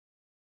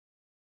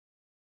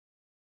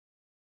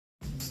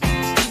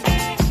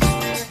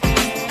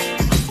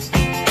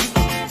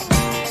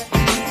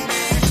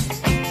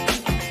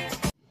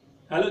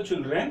Hello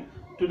children,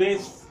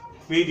 today's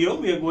video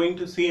we are going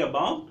to see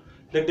about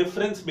the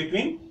difference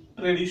between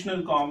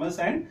traditional commerce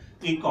and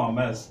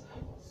e-commerce.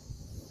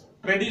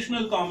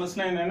 Traditional commerce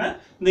na enna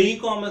the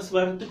e-commerce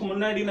வரதுக்கு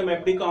முன்னாடி நம்ம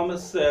எப்படி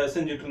commerce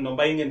செஞ்சிட்டு இருந்தோம்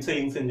buying and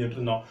selling செஞ்சிட்டு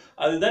இருந்தோம்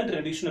அதுதான்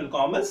traditional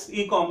commerce.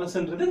 E-commerce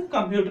ன்றது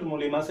கம்ப்யூட்டர்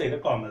மூலமா செய்யற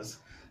commerce.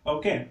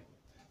 Okay,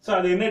 so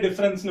அது என்ன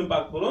difference னு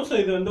பார்க்க போறோம். So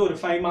இது வந்து ஒரு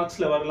 5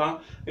 marksல வரலாம்,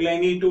 இல்ல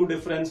any 2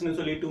 difference னு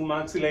சொல்லி 2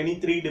 marks, இல்ல any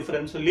 3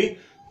 difference சொல்லி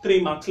 3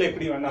 marksல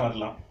எப்படி வேணா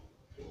வரலாம்.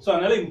 So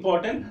அதனால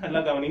இம்பார்ட்டன்ட்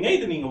எல்லாம் கவனிங்க,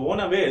 இது நீங்க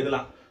ஓனாவே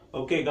எழுதலாம்.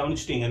 Okay,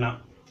 கவனிச்சிட்டீங்கன்னா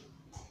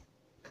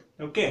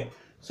okay.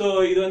 So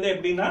இது வந்து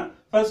எப்படின்னா,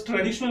 first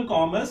traditional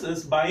commerce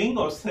is buying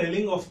or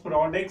selling of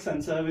products and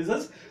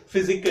services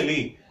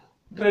physically.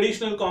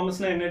 Traditional commerce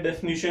na என்ன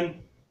definition?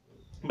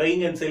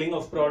 Buying and selling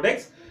of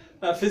products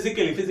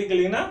physically.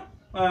 Physically na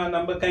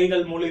நம்ம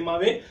கைகள்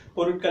மூலமாவே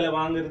பொருட்களை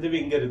வாங்குறது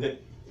விங்கிறது,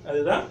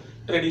 அதுதான்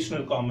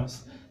traditional commerce.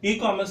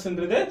 E-commerce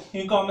ன்றது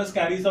e-commerce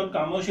carries out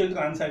commercial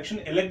transaction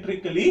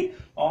electrically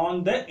on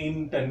the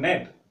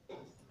internet.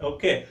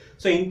 Okay,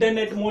 so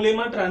internet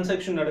மூலமா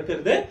transaction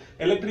நடக்கிறது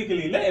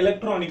electrically இல்ல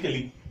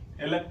electronically.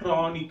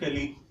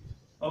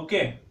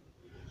 Okay,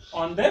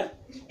 on the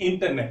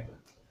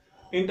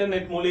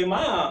internet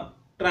மூலமா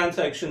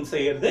transaction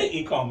செய்யறது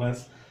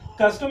e-commerce.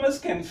 Customers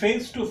can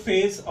face to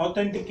face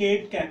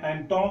authenticate and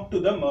talk to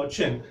the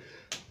merchant.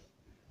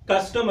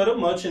 Customer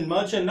merchant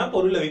na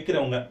பொருளை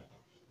விக்கிறவங்க.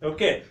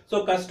 Okay, so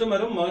customer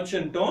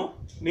merchant-ம்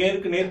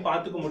நேருக்கு நேர்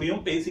பார்த்துக்க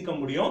முடியும், பேசிக்க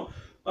முடியும்.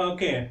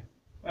 Okay,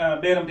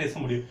 பேரம் பேச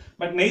முடியும்.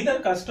 But neither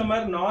customer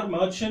nor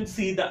merchant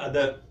see the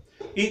other.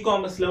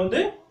 E-commerce-ல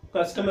வந்து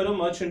customer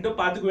merchant-ம்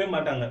பார்த்துக்கவே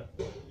மாட்டாங்க.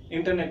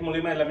 இன்டர்நெட்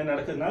மூலமா எல்லாமே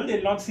நடக்கிறதுனால they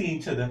will not see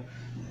each other.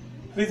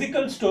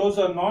 Physical stores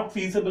are not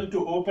feasible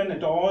to open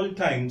at all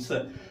times.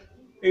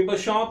 இப்போ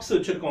ஷாப்ஸ்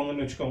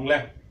வச்சிருக்கோங்கன்னு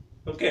வச்சுக்கோங்களேன்.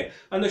 ஓகே,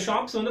 அந்த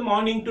ஷாப்ஸ் வந்து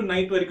மார்னிங் டு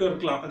நைட் வரைக்கும்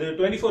இருக்கலாம், அது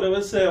 24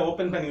 hours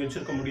ஓப்பன் பண்ணி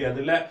வச்சிருக்க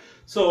முடியாதுல்ல.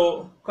 ஸோ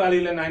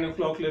காலையில் 9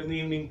 o'clock இருந்து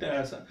ஈவினிங்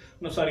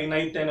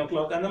நைட் 10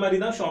 o'clock அந்த மாதிரி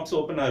தான் ஷாப்ஸ்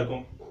ஓப்பனாக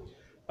இருக்கும்.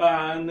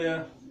 அந்த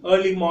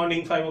ஏர்லி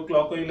மார்னிங் 5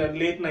 o'clock இல்லை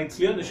லேட்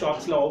நைட்ஸ்லேயும் அந்த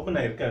ஷாப்ஸ்லாம் ஓப்பன்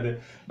ஆயிருக்காது.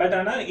 பட்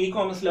ஆனால்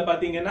இ-காமர்ஸில்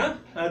பார்த்தீங்கன்னா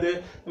அது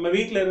நம்ம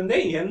வீட்டில்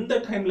இருந்தே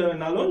எந்த டைமில்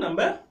வேணாலும்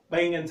நம்ம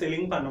பையிங் அண்ட்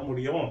செல்லிங் பண்ண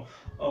முடியும்.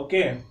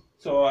 ஓகே,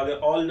 ஸோ அது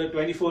all the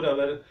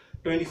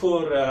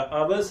 24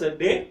 hours a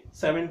day,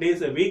 7 days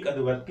a week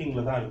அது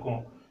workingல தான் இருக்கும்.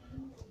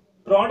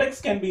 Products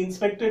can be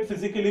inspected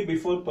physically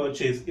before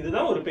purchase.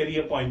 இதுதான் ஒரு பெரிய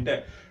பாயிண்ட்.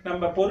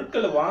 நம்ம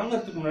பொருட்களை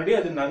வாங்குறதுக்கு முன்னாடி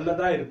அது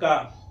நல்லதா இருக்கா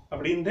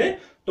அப்படின்னு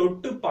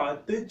தொட்டு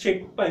பார்த்து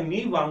செக்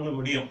பண்ணி வாங்க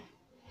முடியும்.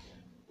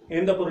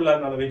 எந்த பொருளா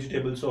இருந்தாலும்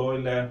வெஜிடபிள்ஸோ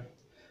இல்லை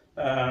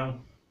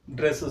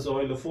ட்ரெஸ்ஸஸோ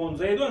இல்லை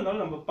ஃபோன்ஸோ எதுவும்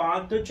இருந்தாலும் நம்ம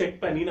பார்த்து செக்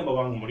பண்ணி நம்ம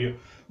வாங்க முடியும்.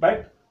 பட்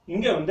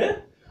இங்க வந்து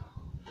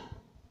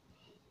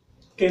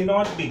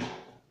cannot be.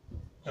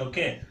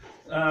 ஓகே,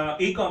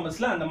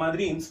 e-commerceல அந்த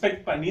மாதிரி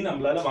இன்ஸ்பெக்ட் பண்ணி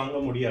நம்மளால வாங்க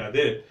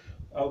முடியாது.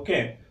 Okay,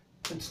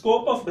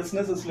 scope of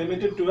business is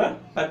limited to a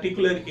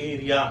particular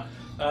area.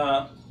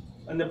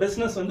 அந்த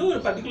business வந்து ஒரு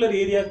பர்டிகுலர்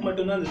ஏரியாக்கு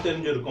மட்டும்தான் அது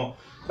தெரிஞ்சிருக்கும்.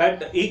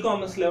 பட்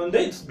e-commerceல வந்து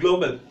இட்ஸ்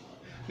குளோபல்.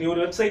 நீ ஒரு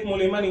வெப்சைட்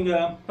மூலமா நீங்க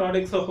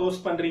ப்ராடக்ட்ஸை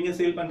ஹோஸ்ட் பண்றீங்க,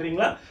 சேல்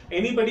பண்றீங்களா,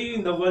 anybody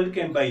in the world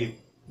can buy it.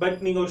 But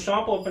நீங்க ஒரு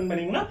ஷாப் ஓபன்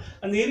பண்ணீங்கன்னா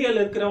அந்த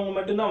ஏரியால இருக்கிறவங்க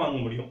மட்டும்தான் வாங்க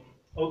முடியும்.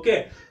 Okay,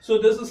 so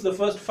this is the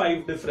first 5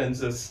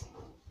 differences.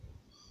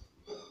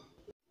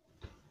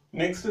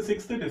 Next,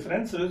 sixth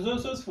difference,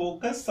 resources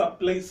focus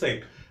supply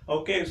side.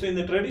 Okay, so in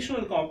the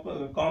traditional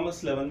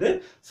commerce-ல வந்து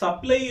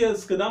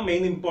suppliers-க்கு தான்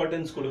main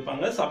importance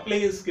கொடுப்பாங்க.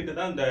 Suppliers கிட்ட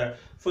தான் அந்த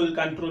full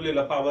control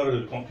இல்ல power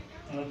இருக்கும்.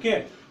 Okay,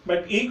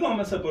 but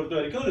e-commerce பொறுத்த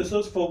வரைக்கும்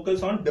resource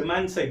focus on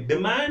demand side.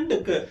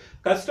 Demand-க்கு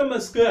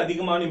customers-க்கு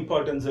அதிகமான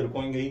importance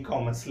இருக்கும் இங்க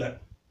e-commerce-ல.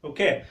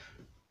 Okay,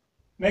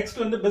 next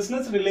வந்து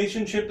business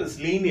relationship is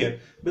linear.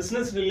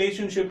 Business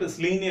relationship is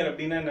linear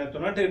அப்படின்னா என்ன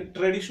அர்த்தம்னா,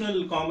 ட்ரெடிஷனல்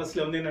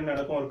காமர்ஸ்ல வந்து என்ன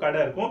நடக்கும், ஒரு கடை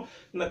இருக்கும்,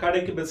 இந்த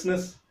கடைக்கு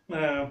பிசினஸ்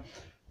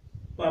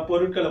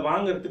பொருட்களை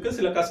வாங்குறதுக்கு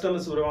சில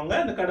கஸ்டமர்ஸ் வருவாங்க,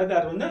 அந்த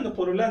கடைக்காரர் வந்து அந்த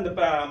பொருளை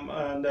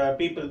அந்த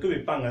பீப்புளுக்கு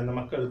விற்பாங்க, அந்த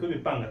மக்களுக்கு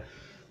விற்பாங்க.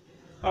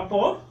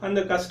 அப்போ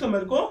அந்த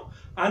கஸ்டமருக்கும்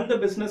அந்த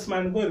பிசினஸ்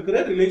மேனுக்கும்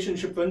இருக்கிற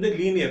ரிலேஷன்ஷிப் வந்து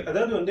லீனியர்.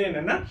 அதாவது வந்து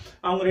என்னன்னா,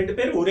 அவங்க 2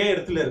 பேர் ஒரே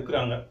இடத்துல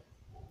இருக்கிறாங்க.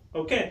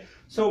 ஓகே,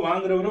 so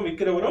வாங்குறவரும்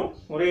விற்கிறவரும்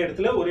ஒரே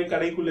இடத்துல ஒரே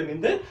கடைக்குள்ள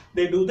நின்று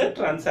they do the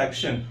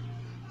transaction.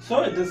 So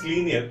it is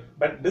linear.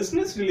 But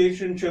business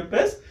relationship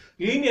is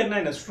linear na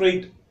in a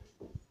straight.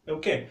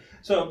 Okay,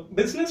 so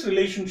business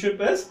relationship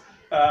is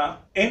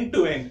end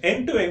to end.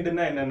 End to end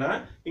na enna,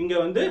 இங்க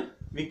வந்து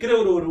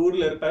விற்கிறவர் ஒரு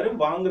ஊர்ல இருப்பாரு,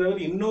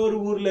 வாங்குறவர் இன்னொரு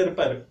ஊர்ல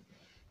இருப்பாரு.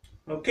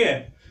 ஓகே,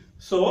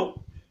 so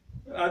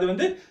அது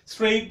வந்து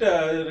ஸ்ட்ரெயிட்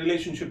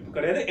ரிலேஷன்ஷிப்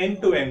கிடையாது, எண்ட்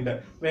டு எண்ட்.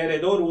 வேற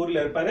ஏதோ ஒரு ஊர்ல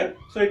இருப்பாரு.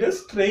 So it is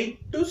straight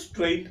to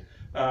straight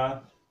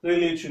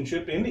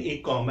relationship in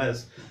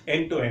e-commerce.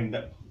 End to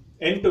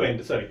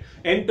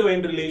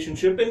end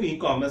relationship in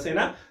e-commerce.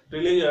 ஏன்னா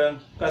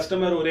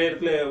கஸ்டமர் ஒரே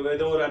இடத்துல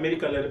ஏதோ ஒரு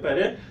அமெரிக்கால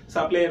இருப்பாரு,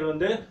 சப்ளையர்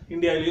வந்து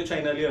இந்தியாலயோ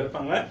சைனாலயோ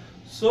இருப்பாங்க.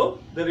 So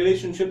the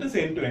relationship is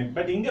end to end.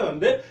 But இங்க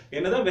வந்து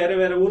என்னதான் வேற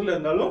வேற ஊர்ல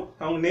இருந்தாலும்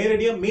அவங்க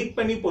நேரடியா மீட்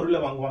பண்ணி பொருளை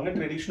வாங்குவாங்க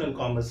traditional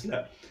காமர்ஸ்ல.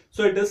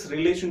 So it is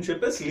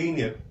relationship is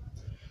linear.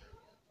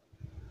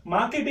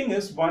 Marketing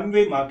is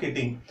one-way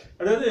marketing.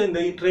 அதாவது இந்த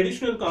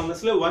ட்ரெடிஷ்னல்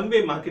காமர்ஸ்ல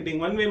one-way marketing.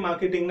 One-way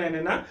marketingனா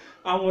என்னன்னா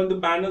அவங்க வந்து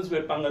பேனர்ஸ்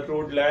வைப்பாங்க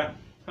ரோட்ல,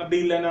 அப்படி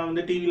இல்லைன்னா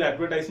வந்து டிவியில்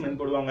அட்வர்டைஸ்மெண்ட்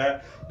போடுவாங்க,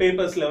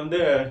 பேப்பர்ஸ்ல வந்து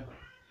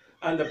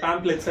அந்த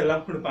பேம்ப்ளெட்ஸ்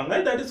எல்லாம் கொடுப்பாங்க.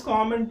 That is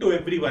common to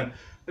every one.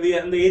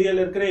 அந்த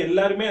ஏரியாவில் இருக்கிற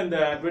எல்லாருமே அந்த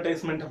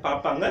அட்வர்டைஸ்மெண்ட்டை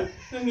பார்ப்பாங்க.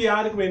 இங்கே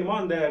யாருக்கு வேணுமோ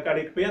அந்த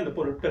கடைக்கு போய் அந்த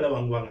பொருட்களை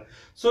வாங்குவாங்க.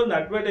 ஸோ இந்த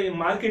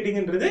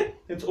மார்க்கெட்டிங்ன்றது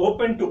it's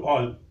open to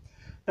all.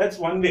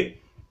 That's one way.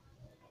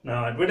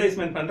 நான்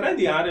அட்வர்டைஸ்மெண்ட் பண்றேன்,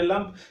 இது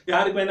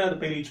யாருக்கு வேணா அதை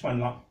போய் ரீச்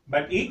பண்ணலாம்.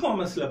 பட்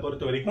இ-காமர்ஸ்ல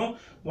பொறுத்த வரைக்கும்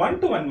ஒன்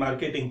டு ஒன்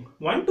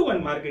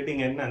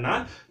மார்க்கெட்டிங் என்னன்னா,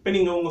 இப்போ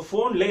நீங்க உங்க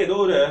போன்ல ஏதோ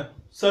ஒரு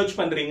சர்ச்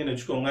பண்றீங்கன்னு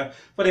வச்சுக்கோங்க.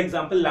 ஃபார்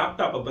எக்ஸாம்பிள்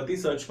லேப்டாப்பை பத்தி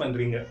சர்ச்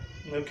பண்றீங்க.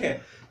 ஓகே,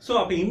 ஸோ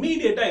அப்போ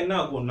இம்மீடியட்டா என்ன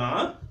ஆகும்னா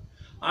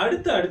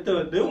அடுத்து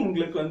வந்து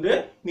உங்களுக்கு வந்து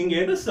நீங்க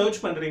எதை சர்ச்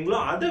பண்றீங்களோ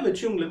அதை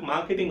வச்சு உங்களுக்கு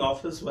மார்க்கெட்டிங்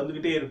ஆஃபர்ஸ்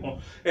வந்துகிட்டே இருக்கும்.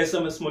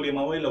 SMS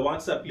மூலியமாவோ இல்லை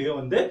வாட்ஸ்அப்லயோ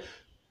வந்து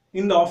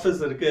இந்த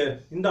ஆஃபர்ஸ் இருக்கு,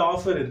 இந்த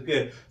ஆஃபர் இருக்கு,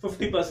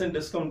 50%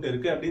 டிஸ்கவுண்ட்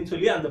இருக்கு அப்படின்னு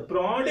சொல்லி அந்த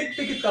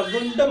ப்ராடக்ட்டுக்கு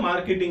தகுந்த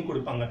மார்க்கெட்டிங்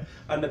கொடுப்பாங்க,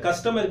 அந்த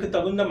கஸ்டமருக்கு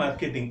தகுந்த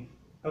மார்க்கெட்டிங்.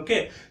 ஓகே,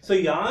 ஸோ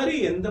யாரு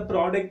எந்த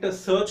ப்ராடக்டை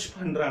சர்ச்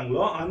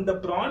பண்றாங்களோ அந்த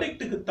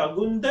ப்ராடக்ட்டுக்கு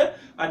தகுந்த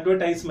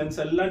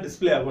அட்வர்டைஸ்மெண்ட்ஸ் எல்லாம்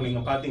டிஸ்பிளே ஆகும்.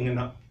 நீங்க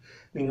பாத்தீங்கன்னா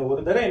நீங்க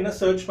ஒரு தடவை என்ன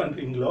சர்ச்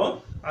பண்றீங்களோ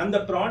அந்த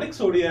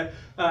ப்ராடக்ட்ஸ் உடைய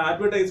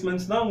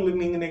அட்வர்டைஸ்மெண்ட்ஸ் தான்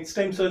உங்களுக்கு நீங்க நெக்ஸ்ட்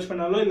டைம் சர்ச்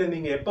பண்ணாலோ இல்லை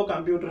நீங்க எப்போ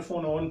கம்ப்யூட்டர்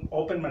ஃபோன்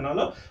ஓப்பன்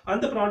பண்ணாலோ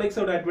அந்த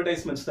ப்ராடக்ட்ஸோட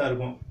அட்வர்டைஸ்மெண்ட்ஸ் தான்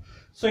இருக்கும்.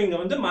 ஸோ இங்க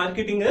வந்து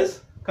மார்க்கெட்டிங் இஸ்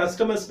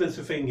கஸ்டமர்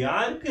ஸ்பெசிஃபைங்.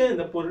 யாருக்கு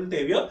இந்த பொருள்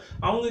தேவையோ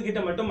அவங்க கிட்ட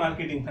மட்டும்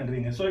மார்க்கெட்டிங்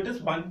பண்றீங்க. So it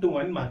is one to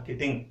one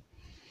marketing.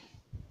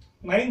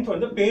 9th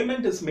வந்து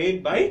payment is made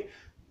by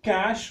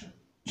cash,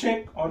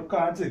 check R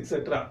cards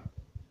etcetera.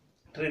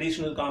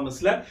 Traditional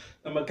காமர்ஸ்ல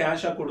நம்ம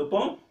கேஷா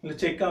கொடுப்போம், இல்லை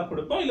செக்கா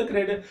கொடுப்போம், இல்லை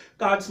கிரெடிட்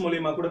கார்ட்ஸ்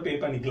மூலியமா கூட பே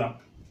பண்ணிக்கலாம்.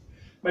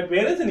 பட்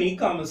வேறஸ் இன்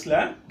இ-காமர்ஸ்ல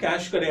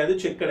கேஷ் கிடையாது,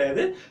 செக்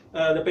கிடையாது.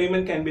 The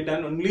payment can be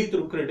done only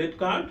through credit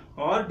card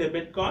or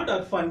debit card or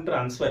fund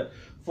transfer.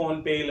 Phone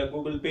பே இல்லை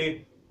கூகுள் பே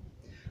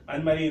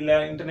அந்த மாதிரி இல்லை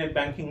இன்டர்நெட்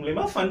பேங்கிங்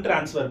மூலியமா ஃபண்ட்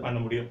டிரான்ஸ்ஃபர் பண்ண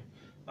முடியும்.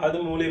 அது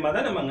மூலியமா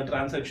தான் நம்ம அங்கே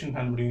டிரான்சாக்ஷன்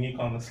பண்ண முடியும்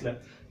இ-காமர்ஸ்ல.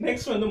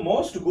 நெக்ஸ்ட் வந்து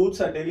most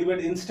goods R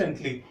delivered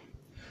instantly.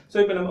 So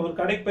இப்போ நம்ம ஒரு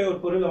கடைக்கு போய் ஒரு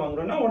பொருளை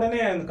வாங்குறோம்னா உடனே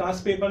அந்த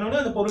காசு பே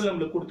பண்ணோன்னா அந்த பொருள்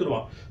நம்மளுக்கு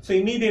கொடுத்துருவோம். ஸோ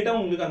இமீடியட்டா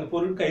உங்களுக்கு அந்த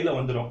பொருள் கையில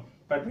வந்துடும்.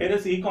 பட்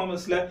வேறஸ்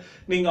இ-காமர்ஸ்ல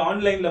நீங்க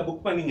ஆன்லைன்ல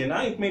புக்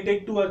பண்ணீங்கன்னா it may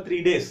take 2 or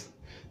 3 days.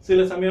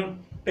 சில சமயம்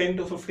 10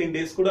 to 15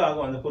 days கூட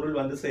ஆகும் அந்த பொருள்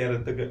வந்து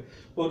சேரத்துக்கு.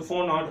 ஒரு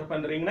ஃபோன் ஆர்டர்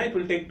பண்றீங்கன்னா it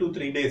will take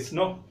 2-3 days.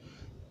 No,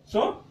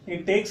 so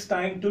it takes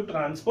time to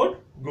transport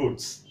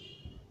goods.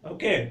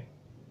 Okay,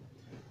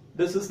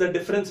 this is the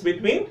difference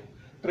between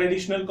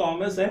traditional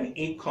commerce and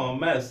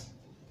e-commerce.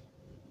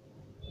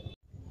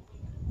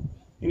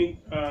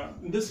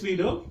 In this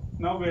video,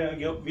 now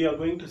we are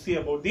going to see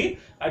about the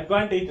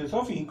advantages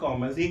of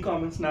e-commerce.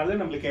 E-commerce நால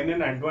நமக்கு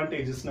என்னென்ன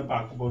advantagesனு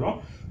பார்க்க போறோம்.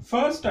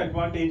 First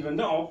advantage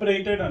வந்து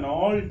operated on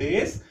all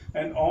days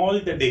and all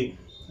the day.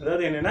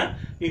 அதாவது என்னன்னா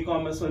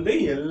e-commerce வந்து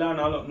எல்லா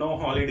நாளும், no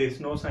holidays,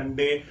 no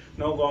Sunday,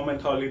 no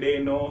government holiday,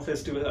 no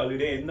festival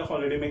holiday, எந்த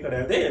ஹாலிடேயுமே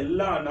கிடையாது.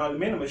 எல்லா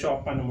நாளுமே நம்ம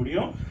ஷாப் பண்ண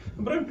முடியும்.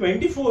 அப்புறம்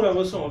 24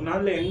 hours ஒரு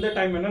நாள்ல எந்த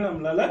டைம் வேணா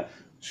நம்மளால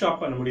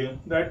ஷாப் பண்ண முடியும்.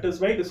 That is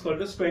why it is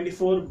called as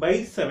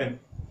 24/7.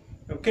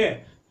 Okay,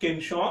 can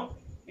shop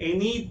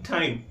any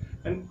time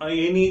and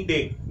any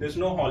day. There's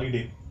no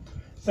holiday.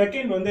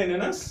 Second வந்து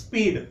என்னன்னா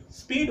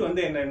speed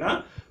வந்து என்னன்னா,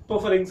 இப்போ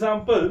ஃபார்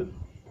எக்ஸாம்பிள்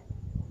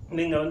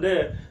நீங்க வந்து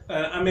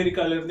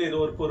அமெரிக்கால இருந்து ஏதோ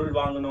ஒரு பொருள்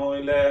வாங்கணும்,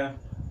 இல்ல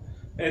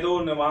ஏதோ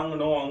ஒன்று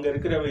வாங்கணும், அங்க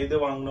இருக்கிற இது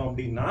வாங்கணும்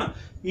அப்படின்னா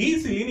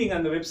ஈஸிலி நீங்க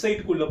அந்த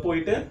வெப்சைட்டுக்குள்ள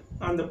போயிட்டு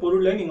அந்த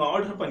பொருளை நீங்க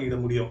ஆர்டர் பண்ணிட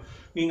முடியும்.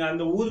 நீங்க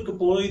அந்த ஊருக்கு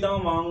போய்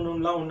தான்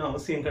வாங்கணும்லாம் ஒன்றும்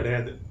அவசியம்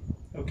கிடையாது.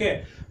 Okay,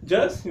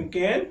 just you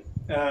can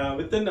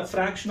within a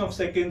fraction of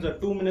seconds or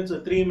 2 minutes or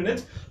 3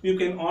 minutes you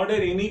can order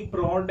any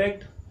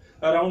product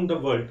around the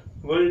world.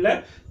 வேர்ல்ட்ல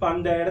இப்போ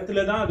அந்த இடத்துல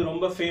தான் அது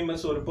ரொம்ப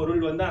ஃபேமஸ், ஒரு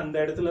பொருள் வந்து அந்த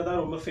இடத்துல தான்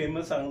ரொம்ப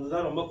ஃபேமஸ், அங்கே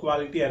தான் ரொம்ப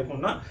குவாலிட்டியா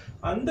இருக்கும்னா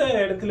அந்த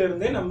இடத்துல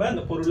இருந்தே நம்ம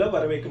அந்த பொருளை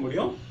வர வைக்க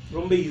முடியும்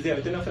ரொம்ப ஈஸியா,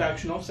 within a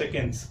fraction of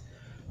seconds.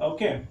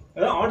 Okay,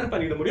 அதான் ஆர்டர்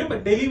பண்ணிட முடியும்.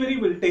 But delivery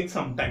will take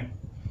some time.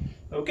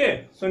 Okay,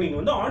 so நீங்க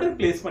வந்து ஆர்டர்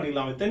பிளேஸ்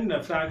பண்ணிடலாம் within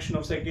a fraction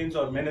of seconds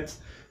or minutes.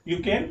 You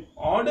can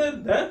order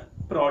the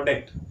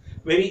product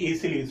very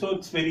easily, so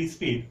it's very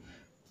speed.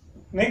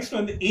 Next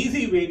வந்து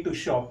easy way to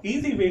shop.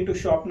 Easy way to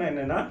shopனா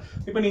என்னன்னா,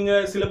 இப்போ நீங்க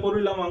சில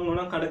பொருள்லாம்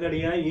வாங்கணும்னா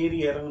கடைக்கடையா ஏறி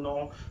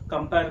இறங்கணும்,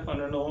 கம்பேர்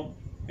பண்ணணும்,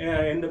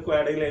 எந்த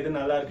கடையில எது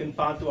நல்லா இருக்குன்னு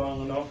பார்த்து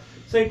வாங்கணும்.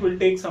 So it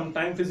will take some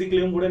time,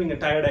 ஃபிசிக்கலியும் கூட நீங்க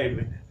டயர்ட்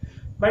ஆயிடுவீங்க.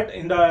 பட்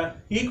இந்த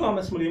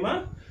இ-காமர்ஸ் மூலியமா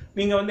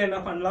நீங்க வந்து என்ன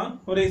பண்ணலாம்,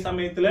 ஒரே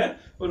சமயத்துல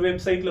ஒரு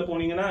வெப்சைட்ல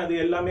போனீங்கன்னா அது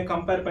எல்லாமே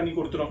கம்பேர் பண்ணி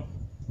கொடுத்துரும்.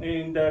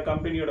 இந்த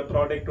கம்பெனியோட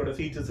ப்ராடக்டோட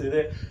ஃபீச்சர்ஸ்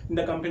இது,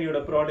 இந்த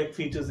கம்பெனியோட ப்ராடக்ட்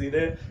ஃபீச்சர்ஸ்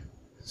இது.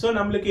 ஸோ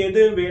நம்மளுக்கு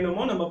எது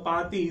வேணுமோ நம்ம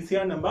பார்த்து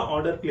ஈஸியாக நம்ம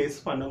ஆர்டர் பிளேஸ்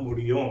பண்ண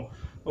முடியும்.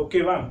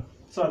 ஓகேவா?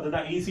 ஸோ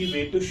அதுதான் ஈஸி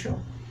வே டு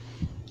ஷாப்.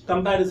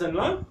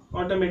 கம்பேரிசன்லாம்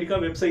ஆட்டோமேட்டிக்காக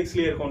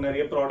வெப்சைட்ஸ்லேயே இருக்கும்,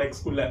 நிறைய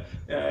ப்ராடக்ட்ஸ்குள்ள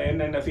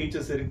என்னென்ன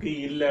ஃபீச்சர்ஸ் இருக்குது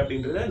இல்லை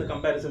அப்படின்றது அந்த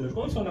கம்பேரிசன்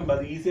இருக்கும். ஸோ நம்ம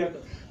அது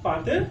ஈஸியாக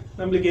பார்த்து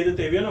நம்மளுக்கு எது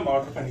தேவையோ நம்ம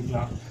ஆர்டர்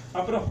பண்ணிக்கலாம்.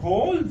 அப்புறம்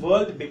whole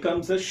world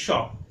becomes a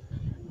shop.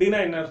 அப்படின்னா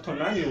என்ன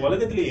அர்த்தம்னா, நீ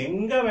உலகத்துல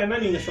எங்க வேணா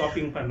நீங்க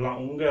ஷாப்பிங்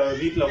பண்ணலாம். உங்க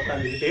வீட்டில்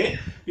உட்காந்துக்கிட்டே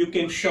you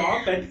can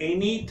shop at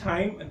any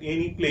time at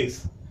any place.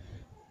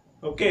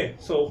 Okay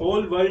so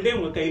whole வேர்ல்டே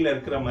உங்கள் கையில்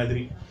இருக்கிற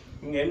மாதிரி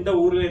நீங்கள் எந்த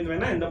ஊர்லேருந்து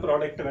வேணால் எந்த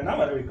ப்ராடக்ட் வேணால்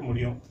வர வைக்க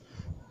முடியும்.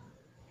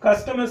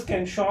 Customers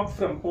can shop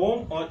from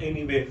home or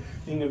anywhere.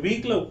 நீங்கள்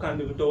வீட்டில்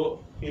உட்காந்துக்கிட்டோ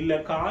இல்லை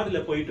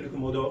காரில் போயிட்டு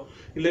இருக்கும் போதோ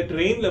இல்லை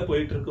ட்ரெயினில்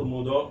போயிட்டு இருக்கும்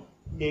போதோ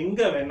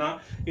எங்கே வேணால்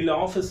இல்லை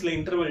ஆஃபீஸில்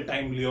இன்டர்வல்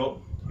டைம்லையோ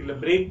இல்லை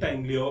பிரேக்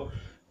டைம்லையோ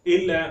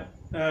இல்லை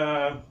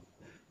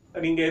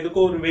நீங்கள்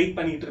எதுக்கோ ஒரு வெயிட்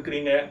பண்ணிட்டு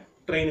இருக்கிறீங்க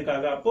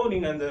ட்ரெயினுக்காக, அப்போ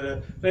நீங்கள் அந்த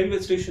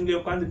ரயில்வே ஸ்டேஷன்லேயே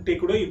உட்காந்துக்கிட்டே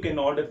கூட you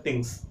can order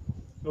things.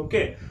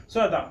 Okay so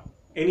அதான்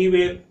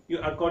anywhere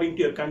according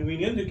to your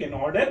convenience you can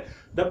order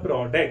the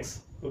products.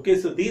 Okay,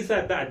 so these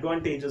are the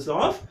advantages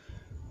of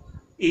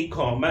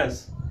e-commerce.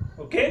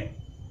 Okay,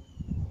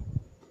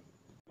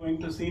 going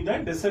to see the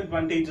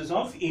disadvantages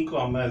of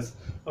e-commerce.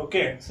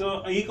 Okay, so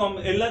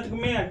e-commerce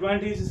எல்லாத்துக்குமே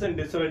advantages and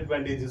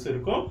disadvantages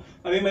இருக்கும்.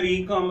 அதே மாதிரி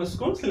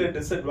e-commerceக்கும் சில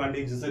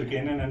disadvantages இருக்கு.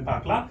 என்னன்னு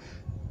பார்க்கலாம்.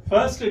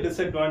 First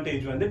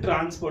disadvantage வந்து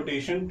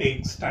transportation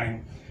takes time.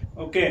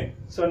 Okay,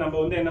 so நம்ம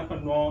வந்து என்ன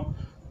பண்ணுவோம்,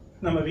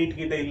 நம்ம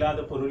வீட்டுக்கிட்ட இல்லாத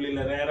பொருள்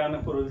இல்லை ரேரான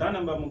பொருள் தான்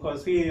நம்ம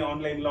முக்கால்வாசி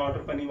ஆன்லைனில்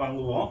ஆர்டர் பண்ணி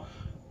வாங்குவோம்.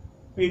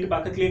 வீட்டு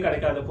பக்கத்துலேயே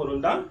கிடைக்காத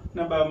பொருள் தான்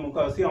நம்ம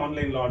முக்கால்வாசி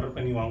ஆன்லைனில் ஆர்டர்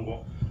பண்ணி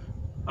வாங்குவோம்.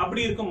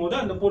 அப்படி இருக்கும்போது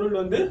அந்த பொருள்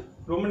வந்து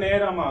ரொம்ப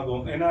நேரம்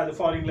ஆகும். ஏன்னா அது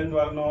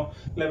ஃபாரின்லேருந்து வரணும்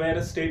இல்லை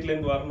வேறு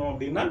ஸ்டேட்லேருந்து வரணும்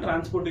அப்படின்னா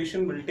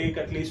transportation will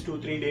take at least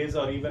 2-3 days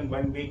R even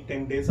 1 week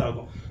 10 days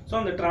ஆகும். ஸோ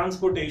அந்த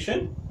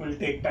transportation will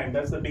take time.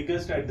 That's the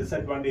biggest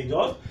disadvantage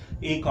of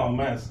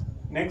e-commerce.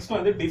 Next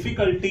வந்து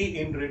டிஃபிகல்ட்டி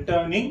இன்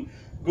ரிட்டர்னிங்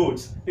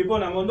goods. இப்போ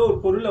நம்ம வந்து ஒரு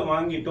பொருளை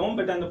வாங்கிட்டோம்,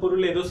 பட் அந்த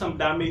பொருள் ஏதோ சம்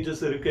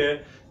டேமேஜஸ் இருக்கு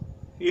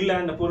இல்லை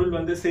அந்த பொருள்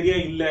வந்து சரியா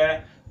இல்லை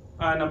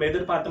நம்ம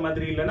எதிர்பார்த்த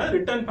மாதிரி இல்லைன்னா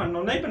ரிட்டர்ன்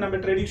பண்ணோம்னா இப்போ நம்ம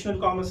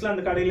ட்ரெடிஷ்னல் காமர்ஸில்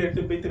அந்த கடையில்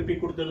எடுத்து போய் திருப்பி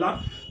கொடுத்துடலாம்.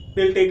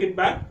 Will take it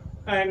back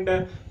and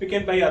we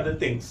can buy other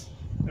things.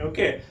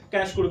 Okay,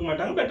 cash கொடுக்க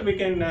மாட்டாங்க, but we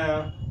can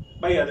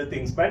buy other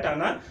things. But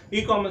ஆனால்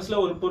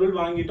இ-காமர்ஸில் ஒரு பொருள்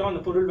வாங்கிட்டோம்,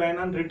 அந்த பொருள்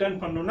வேணான்னு ரிட்டர்ன்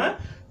பண்ணோன்னா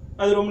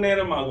அது ரொம்ப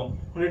நேரம் ஆகும்.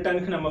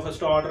 ரிட்டர்னுக்கு நம்ம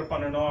ஃபர்ஸ்ட் ஆர்டர்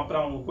பண்ணணும்,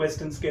 அப்புறம் அவங்க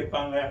கொஸ்டின்ஸ்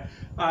கேட்பாங்க,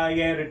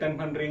 ஏன் ரிட்டர்ன்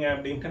பண்ணுறீங்க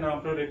அப்படின்ட்டு. நான்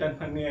அப்புறம் ரிட்டர்ன்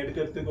பண்ணி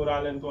எடுக்கிறதுக்கு ஒரு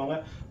ஆள் அனுப்புவாங்க.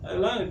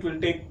 அதெல்லாம் it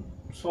will take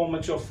so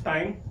much of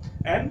time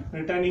and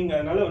returning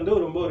அதனால வந்து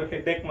ரொம்ப ஒரு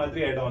ஹெட்டேக்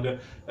மாதிரி ஆகிடும் அது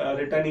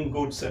ரிட்டர்னிங்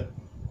கூட்ஸ்.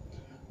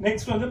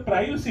 நெக்ஸ்ட் வந்து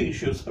ப்ரைவசி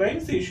இஷ்யூஸ்.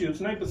 ப்ரைவசி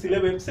இஷ்யூஸ்னால் இப்போ சில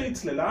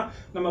வெப்சைட்ஸ்லாம்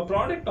நம்ம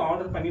ப்ராடக்ட்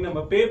ஆர்டர் பண்ணி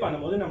நம்ம பே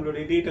பண்ணும்போது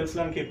நம்மளுடைய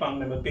டீட்டெயில்ஸ்லாம் கேட்பாங்க.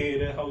 நம்ம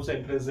பேர், ஹவுஸ்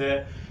அட்ரஸ்ஸு,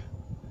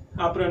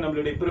 அப்புறம்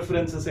நம்மளுடைய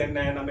ப்ரிஃபரன்சஸ்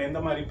என்ன, நம்ம எந்த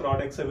மாதிரி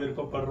ப்ராடக்ட்ஸை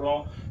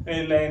விருப்பப்படுறோம்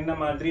இல்லை என்ன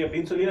மாதிரி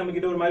அப்படின்னு சொல்லி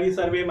நம்மக்கிட்ட ஒரு மாதிரி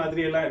சர்வே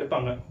மாதிரி எல்லாம்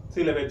எடுப்பாங்க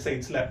சில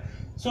வெப்சைட்ஸில்.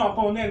 ஸோ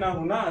அப்போ வந்து என்ன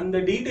ஆகும்னா அந்த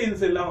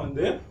டீட்டெயில்ஸ் எல்லாம்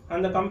வந்து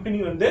அந்த கம்பெனி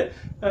வந்து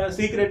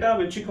சீக்ரெட்டாக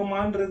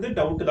வச்சுக்குமான்றது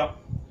டவுட் தான்.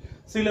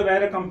 சில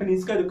வேற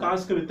கம்பெனிஸ்க்கு அது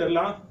காசுக்கு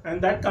வித்துடலாம்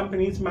and that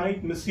companies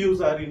might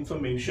misuse R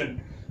information.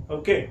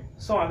 Okay,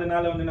 so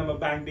அதனால வந்து நம்ம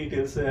பேங்க்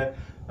டீட்டெயில்ஸு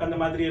அந்த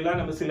மாதிரி எல்லாம்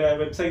நம்ம சில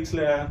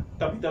வெப்சைட்ஸில்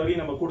தவறி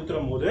நம்ம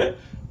கொடுத்துடும் போது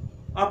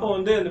அப்போ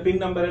வந்து அந்த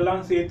பின் நம்பர்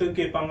எல்லாம் சேர்த்து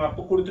கேட்பாங்க.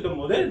 அப்போ கொடுத்துடும்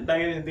போது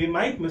they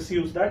might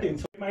misuse that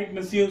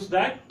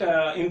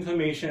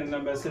information.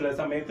 நம்ம சில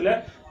சமயத்தில்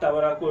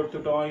தவறாக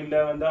கொடுத்துட்டோம் இல்லை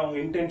வந்து அவங்க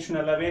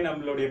இன்டென்ஷனலாகவே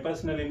நம்மளுடைய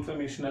பர்சனல்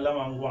இன்ஃபர்மேஷன் எல்லாம்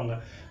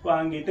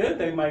வாங்கிட்டு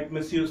they might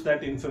misuse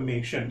that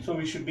information. So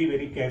we should be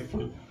very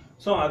careful.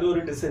 So அது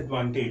ஒரு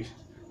டிஸ்அட்வான்டேஜ்.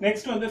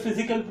 நெக்ஸ்ட் வந்து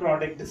physical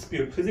product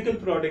dispute. Physical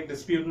product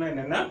டிஸ்பியூட்னா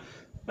என்னென்னா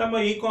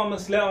நம்ம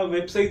இ-காமர்ஸில்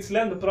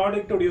வெப்சைட்ஸில் அந்த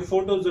ப்ராடக்டோடைய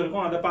ஃபோட்டோஸ்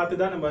இருக்கும், அதை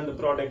பார்த்து தான் நம்ம அந்த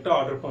ப்ராடக்ட்டை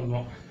ஆர்டர்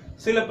பண்ணுவோம்.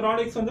 சில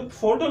ப்ராடக்ட்ஸ் வந்து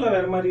ஃபோட்டோவில்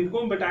வேறு மாதிரி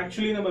இருக்கும், பட்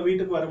ஆக்சுவலி நம்ம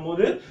வீட்டுக்கு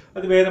வரும்போது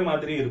அது வேறு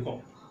மாதிரி இருக்கும்.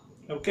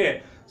 ஓகே,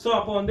 ஸோ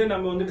அப்போ வந்து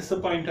நம்ம வந்து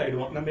டிசப்பாயிண்ட்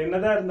ஆகிடுவோம். நம்ம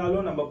என்னதான்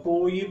இருந்தாலும் நம்ம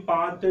போய்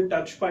பார்த்து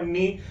டச்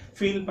பண்ணி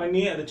ஃபீல்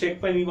பண்ணி அதை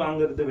செக் பண்ணி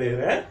வாங்குறது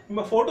வேறு,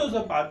 நம்ம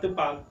ஃபோட்டோஸை பார்த்து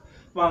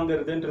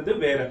வாங்குறதுன்றது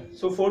வேறு.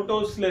 ஸோ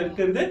ஃபோட்டோஸில்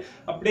இருக்கிறது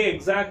அப்படியே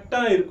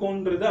எக்ஸாக்டாக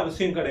இருக்கும்ன்றது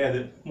அவசியம்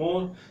கிடையாது.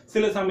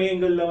 சில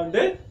சமயங்களில்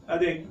வந்து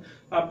அது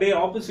அப்படியே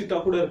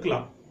ஆப்போசிட்டாக கூட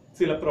இருக்கலாம்.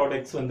 சில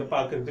ப்ராடக்ட்ஸ் வந்து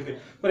பார்க்கறதுக்கு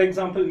ஃபார்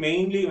எக்ஸாம்பிள்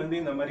மெயின்லி வந்து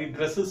இந்த மாதிரி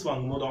ட்ரெஸ்ஸஸ்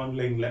வாங்கும்போது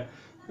ஆன்லைனில்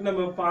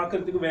நம்ம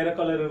பார்க்கறதுக்கு வேறு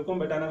கலர் இருக்கும்,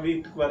 பட் ஆனால்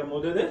வீட்டுக்கு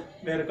வரும்போது அது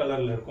வேறு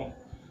கலரில் இருக்கும்.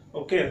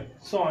 ஓகே,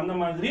 ஸோ அந்த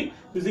மாதிரி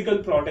ஃபிசிக்கல்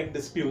ப்ராடக்ட்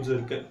டிஸ்பியூட்ஸ்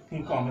இருக்கு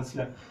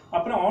இ-காமர்ஸில்.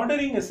 அப்புறம்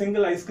ordering a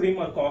single ice cream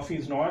R coffee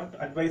is not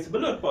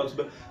advisable R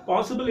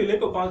possible இல்லை.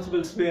 இப்போ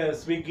பாசிபிள்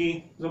ஸ்விக்கி,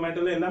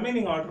 ஜொமேட்டோவில் எல்லாமே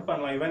நீங்கள் ஆர்டர்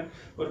பண்ணலாம். ஈவன்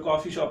ஒரு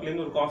காஃபி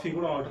ஷாப்லேருந்து ஒரு காஃபி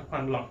கூட ஆர்டர்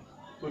பண்ணலாம்,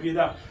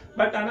 புரியுதா?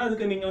 பட் ஆனால்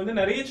அதுக்கு நீங்கள் வந்து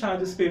நிறைய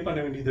சார்ஜஸ் பே பண்ண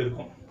வேண்டியது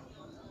இருக்கும்.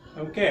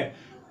 ஓகே,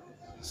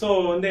 ஸோ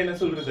வந்து என்ன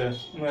சொல்கிறது,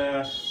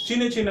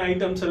 சின்ன சின்ன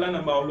ஐட்டம்ஸ் எல்லாம்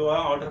நம்ம அவ்வளோவா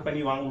ஆர்டர்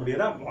பண்ணி வாங்க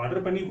முடியாதா?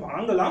 ஆர்டர் பண்ணி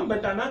வாங்கலாம்,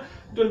 பட் ஆனால்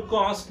it will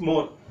cost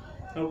more.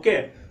 Okay,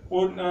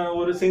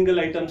 ஒரு சிங்கிள்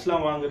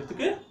ஐட்டம்ஸ்லாம்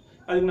வாங்குறதுக்கு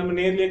அதுக்கு நம்ம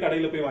நேர்லேயே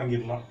கடையில் போய்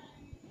வாங்கிடலாம்.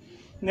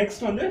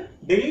 நெக்ஸ்ட் வந்து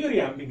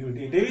டெலிவரி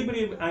ஆம்பிகுவிட்டி.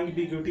 டெலிவரி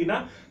ஆம்பிகுவிட்டினா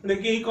இந்த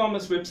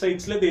e-commerce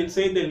வெப்சைட்ஸில் they'll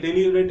say they'll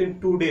deliver it in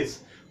 2 days,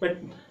 but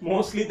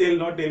mostly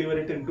they'll not deliver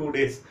it in 2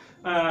 days.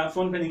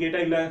 Phone பண்ணி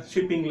கேட்டால் இல்லை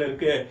ஷிப்பிங்கில்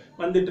இருக்குது,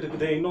 வந்துட்டு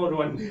இருக்குது, இன்னொரு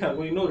 1 day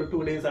ஆகும், இன்னொரு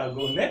 2 days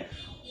ஆகும்னு.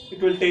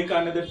 It will take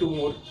another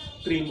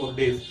 2-3 more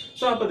days.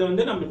 So அப்போ அது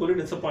வந்து நம்மளுக்கு ஒரு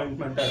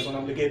டிசப்பாயின்மெண்ட்டாக இருக்கும்.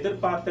 நம்மளுக்கு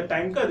எதிர்பார்த்த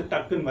டைமுக்கு அது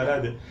டக்குன்னு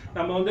வராது.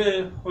 நம்ம வந்து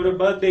ஒரு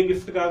பர்த்டே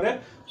கிஃப்ட்டுக்காக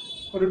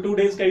ஒரு 2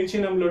 days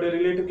கழிச்சு நம்மளோட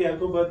ரிலேட்டிவ்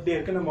யாருக்கும் பர்த்டே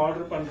இருக்குது, நம்ம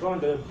ஆர்டர் பண்ணுறோம்,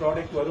 அந்த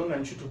ப்ராடக்ட் வரும்னு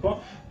நினச்சிட்டு இருப்போம்.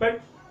 பட்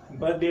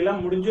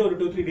பர்த்டேலாம் முடிஞ்சு ஒரு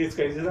 2-3 days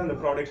கழிச்சு தான் அந்த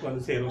ப்ராடக்ட்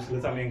வந்து சேரும் சில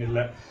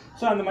சமயங்களில்.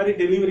 ஸோ அந்த மாதிரி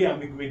டெலிவரி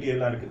ambiguity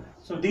எல்லாம் இருக்குது.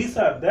 So these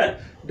are the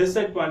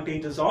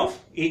disadvantages of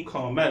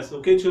e-commerce.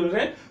 Okay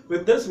children,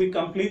 with this we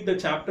complete the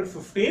chapter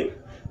 15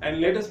 and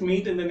let us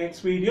meet in the next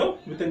video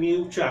with a new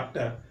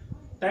chapter.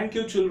 Thank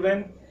you children.